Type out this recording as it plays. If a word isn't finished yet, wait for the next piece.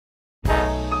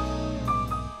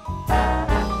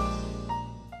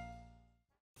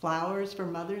Flowers for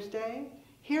Mother's Day?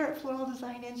 Here at Floral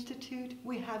Design Institute,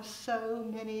 we have so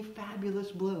many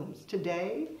fabulous blooms.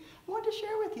 Today, I want to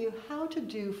share with you how to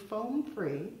do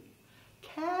foam-free,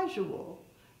 casual,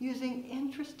 using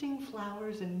interesting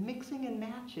flowers and mixing and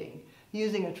matching,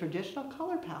 using a traditional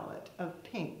color palette of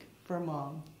pink for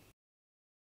Mom.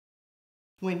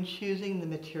 When choosing the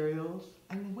materials,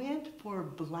 I went for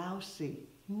blousy,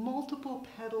 multiple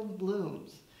petaled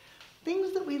blooms,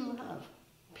 things that we love.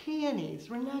 Peonies,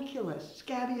 ranunculus,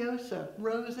 scabiosa,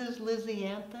 roses,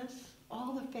 lisianthus,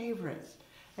 all the favorites,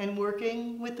 and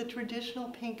working with the traditional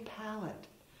pink palette.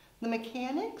 The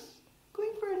mechanics,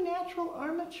 going for a natural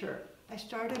armature. I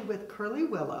started with curly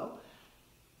willow.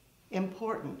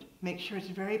 Important, make sure it's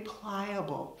very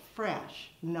pliable, fresh,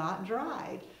 not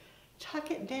dried.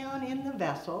 Tuck it down in the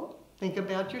vessel. Think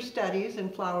about your studies in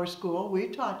flower school. We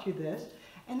taught you this.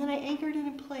 And then I anchored it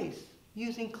in place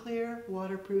using clear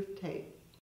waterproof tape.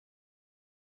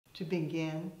 To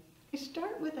begin, I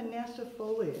start with a nest of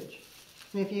foliage.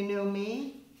 And if you know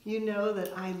me, you know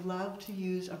that I love to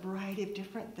use a variety of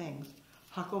different things.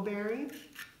 Huckleberry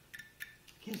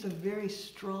gives a very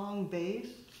strong base.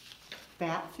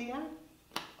 Fatsia,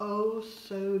 oh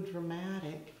so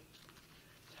dramatic.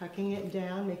 Tucking it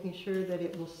down, making sure that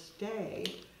it will stay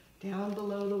down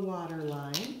below the water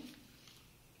line.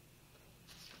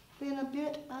 Then a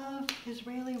bit of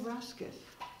Israeli ruscus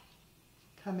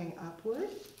coming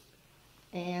upwards.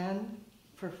 And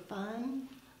for fun,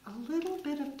 a little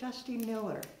bit of Dusty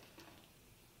Miller.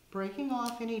 Breaking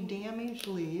off any damaged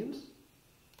leaves,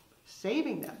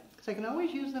 saving them, because I can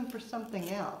always use them for something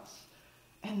else.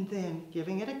 And then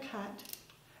giving it a cut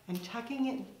and tucking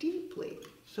it deeply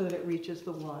so that it reaches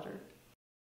the water.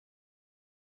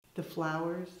 The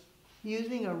flowers,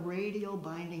 using a radial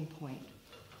binding point,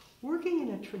 working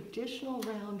in a traditional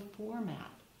round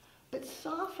format, but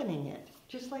softening it,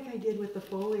 just like I did with the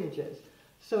foliages.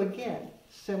 So again,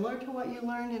 similar to what you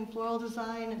learned in Floral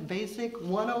Design Basic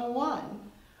 101,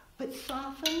 but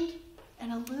softened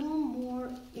and a little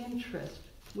more interest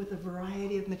with a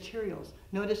variety of materials.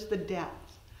 Notice the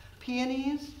depth.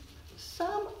 Peonies,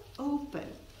 some open,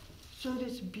 so that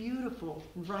it's beautiful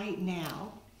right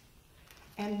now,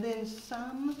 and then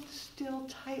some still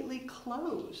tightly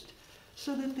closed,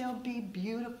 so that they'll be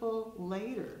beautiful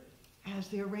later as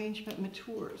the arrangement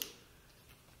matures.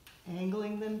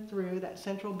 Angling them through that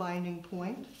central binding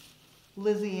point.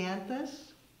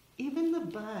 Lisianthus, even the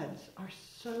buds are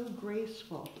so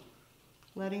graceful.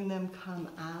 Letting them come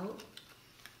out,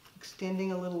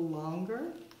 extending a little longer.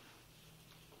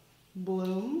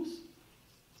 Blooms.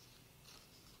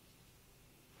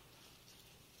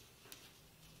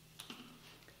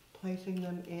 Placing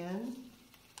them in.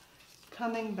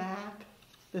 Coming back,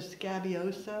 the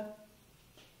scabiosa,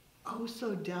 oh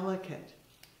so delicate.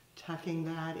 Tucking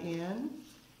that in,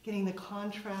 getting the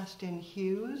contrast in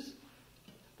hues.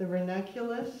 The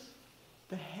ranunculus,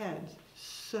 the heads,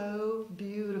 so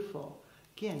beautiful.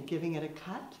 Again, giving it a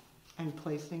cut and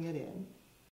placing it in.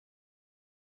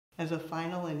 As a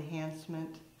final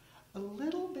enhancement, a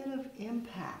little bit of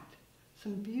impact.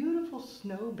 Some beautiful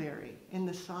snowberry in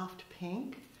the soft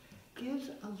pink gives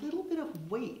a little bit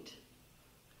of weight,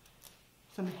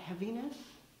 some heaviness.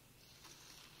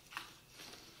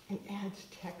 It adds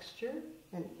texture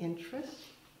and interest.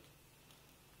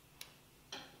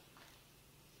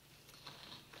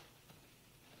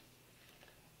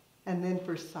 And then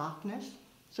for softness,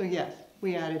 so yes,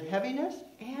 we added heaviness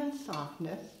and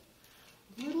softness.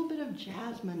 A little bit of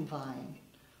jasmine vine,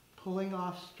 pulling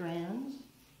off strands,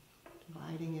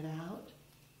 dividing it out.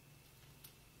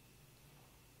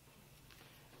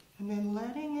 And then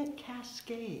letting it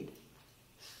cascade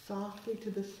softly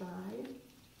to the side.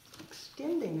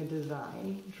 Extending the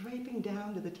design, draping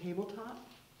down to the tabletop,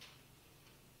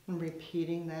 and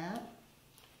repeating that.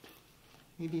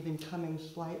 Maybe even coming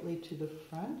slightly to the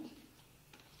front.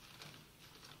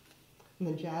 And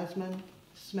the jasmine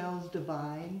smells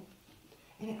divine,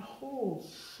 and it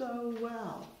holds so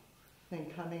well. Then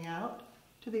coming out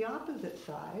to the opposite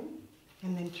side,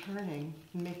 and then turning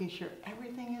and making sure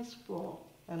everything is full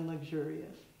and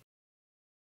luxurious.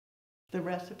 The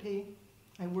recipe,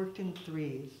 I worked in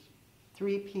threes.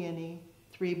 3 peony,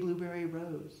 3 blueberry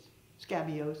rose,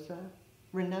 scabiosa,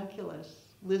 ranunculus,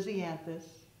 lisianthus,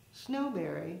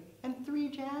 snowberry, and 3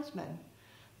 jasmine.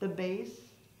 The base,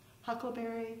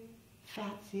 huckleberry,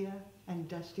 fatsia, and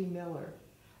Dusty Miller.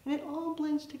 And it all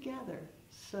blends together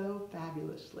so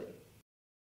fabulously.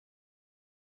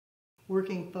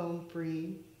 Working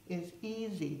foam-free is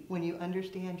easy when you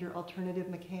understand your alternative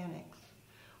mechanics.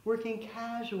 Working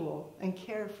casual and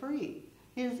carefree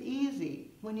is easy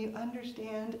when you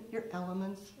understand your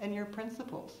elements and your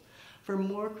principles. For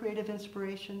more creative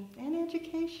inspiration and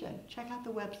education, check out the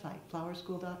website,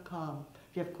 flowerschool.com.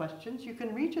 If you have questions, you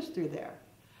can reach us through there.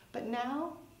 But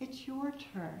now, it's your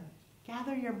turn.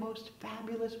 Gather your most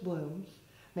fabulous blooms,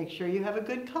 make sure you have a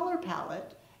good color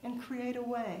palette, and create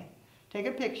away. Take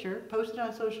a picture, post it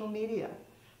on social media.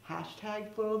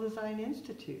 Hashtag Floral Design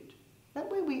Institute. That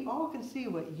way we all can see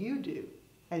what you do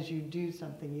as you do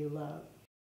something you love.